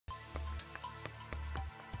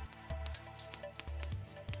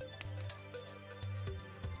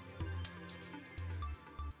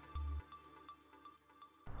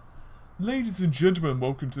Ladies and gentlemen,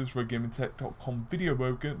 welcome to this RogueGamingTech.com video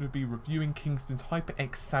where we're going to be reviewing Kingston's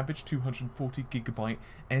HyperX Savage 240GB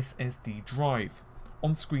SSD drive.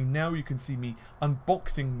 On screen now you can see me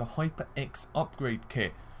unboxing the HyperX upgrade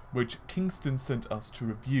kit, which Kingston sent us to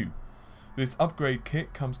review. This upgrade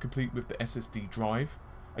kit comes complete with the SSD drive,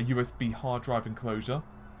 a USB hard drive enclosure,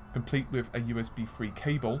 complete with a USB 3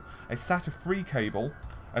 cable, a SATA 3 cable,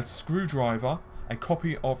 a screwdriver, a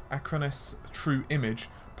copy of Acronis True Image,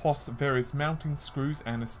 plus various mounting screws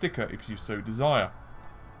and a sticker if you so desire.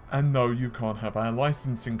 And no, you can't have our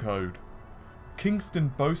licensing code.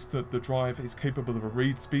 Kingston boasts that the drive is capable of a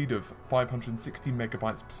read speed of 560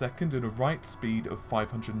 megabytes per second and a write speed of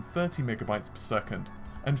 530 megabytes per second.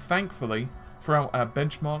 And thankfully, throughout our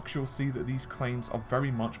benchmarks you'll see that these claims are very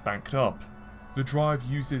much backed up. The drive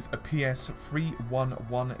uses a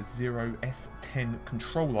PS3110S10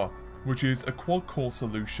 controller, which is a quad-core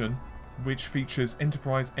solution which features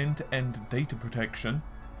enterprise end-to-end data protection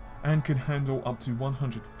and can handle up to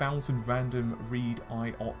 100,000 random read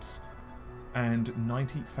IOPS and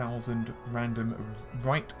 90,000 random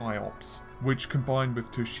write IOPS, which combined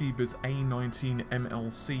with Toshiba's A19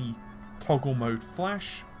 MLC toggle mode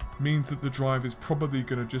flash means that the drive is probably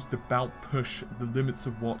going to just about push the limits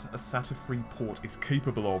of what a SATA 3 port is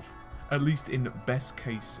capable of, at least in best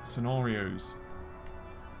case scenarios.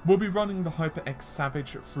 We'll be running the HyperX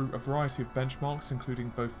Savage through a variety of benchmarks,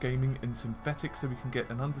 including both gaming and synthetic, so we can get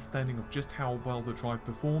an understanding of just how well the drive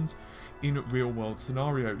performs in real-world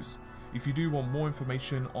scenarios. If you do want more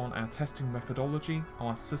information on our testing methodology,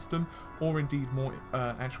 our system, or indeed more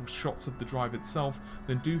actual shots of the drive itself,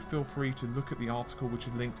 then do feel free to look at the article which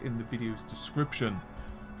is linked in the video's description.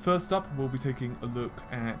 First up, we'll be taking a look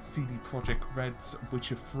at CD Projekt Red's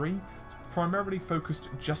Witcher 3, primarily focused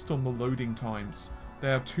just on the loading times.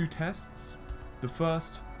 There are two tests. The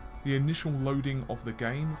first, the initial loading of the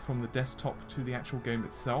game from the desktop to the actual game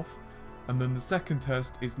itself, and then the second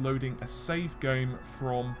test is loading a save game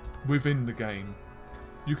from within the game.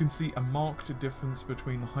 You can see a marked difference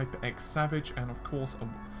between the HyperX Savage and of course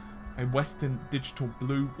a Western Digital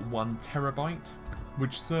Blue 1TB,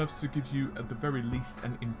 which serves to give you at the very least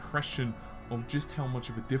an impression of just how much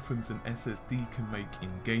of a difference an SSD can make in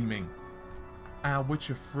gaming. Our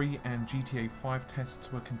Witcher 3 and GTA 5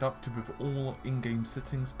 tests were conducted with all in-game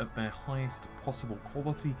settings at their highest possible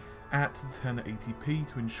quality at 1080p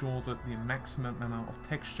to ensure that the maximum amount of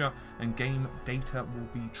texture and game data will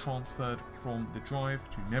be transferred from the drive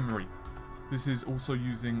to memory. This is also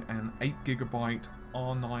using an 8GB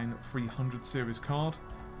R9 300 series card,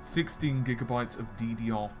 16GB of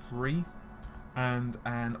DDR3, and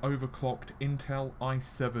an overclocked Intel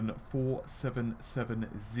i7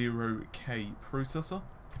 4770K processor,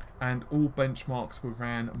 and all benchmarks were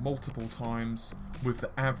ran multiple times with the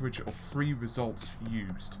average of 3 results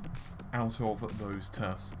used out of those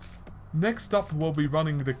tests. Next up, we'll be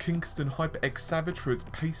running the Kingston HyperX Savage for its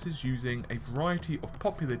paces using a variety of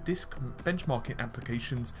popular disk benchmarking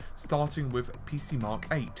applications, starting with PC Mark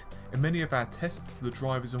 8. In many of our tests, the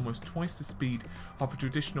drive is almost twice the speed of a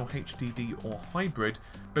traditional HDD or hybrid,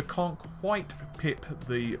 but can't quite pip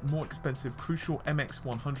the more expensive Crucial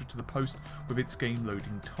MX100 to the post with its game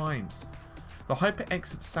loading times. The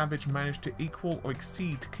HyperX Savage managed to equal or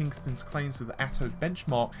exceed Kingston's claims of the Atto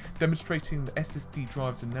benchmark, demonstrating that SSD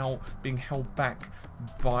drives are now being held back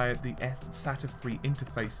by the SATA 3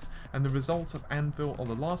 interface, and the results of Anvil are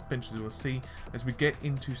the last benches we'll see as we get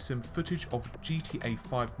into some footage of GTA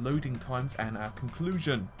 5 loading times and our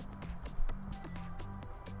conclusion.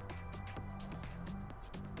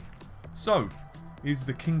 So, is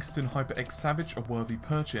the Kingston HyperX Savage a worthy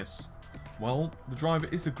purchase? Well, the driver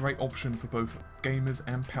is a great option for both gamers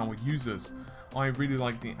and power users. I really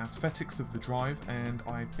like the aesthetics of the drive, and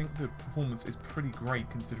I think the performance is pretty great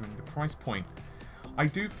considering the price point. I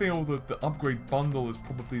do feel that the upgrade bundle is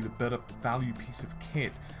probably the better value piece of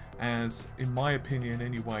kit, as, in my opinion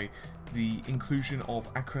anyway, the inclusion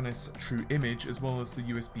of Acronis True Image as well as the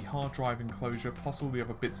USB hard drive enclosure plus all the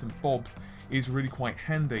other bits and bobs is really quite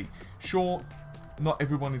handy. Sure, not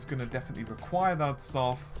everyone is going to definitely require that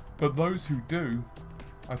stuff, but those who do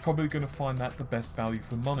are probably going to find that the best value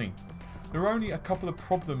for money. There are only a couple of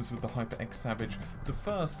problems with the HyperX Savage. The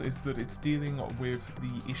first is that it's dealing with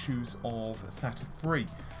the issues of SATA 3.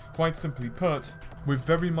 Quite simply put, we've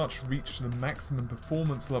very much reached the maximum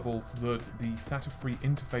performance levels that the SATA 3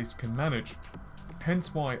 interface can manage,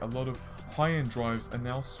 hence why a lot of high-end drives are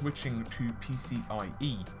now switching to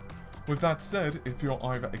PCIe. With that said, if you're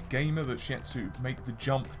either a gamer that's yet to make the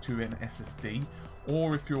jump to an SSD,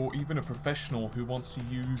 or if you're even a professional who wants to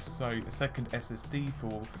use, say, a second SSD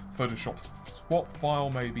for Photoshop's swap file,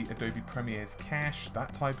 maybe Adobe Premiere's cache,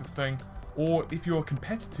 that type of thing, or if you're a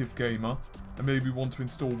competitive gamer and maybe want to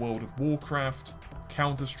install World of Warcraft,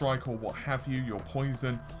 Counter-Strike or what have you, your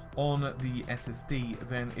Poison, on the SSD,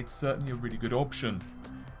 then it's certainly a really good option.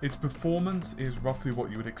 Its performance is roughly what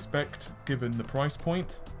you would expect given the price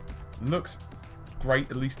point. Looks great,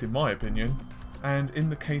 at least in my opinion, and in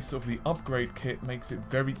the case of the upgrade kit, makes it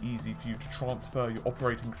very easy for you to transfer your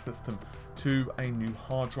operating system to a new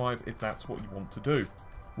hard drive if that's what you want to do.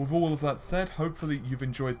 With all of that said, hopefully you've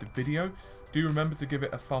enjoyed the video. Do remember to give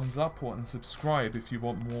it a thumbs up and subscribe if you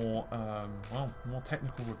want more, more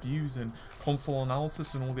technical reviews and console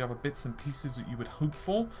analysis and all the other bits and pieces that you would hope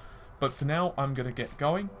for. But for now, I'm going to get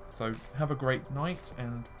going, so have a great night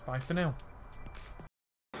and bye for now.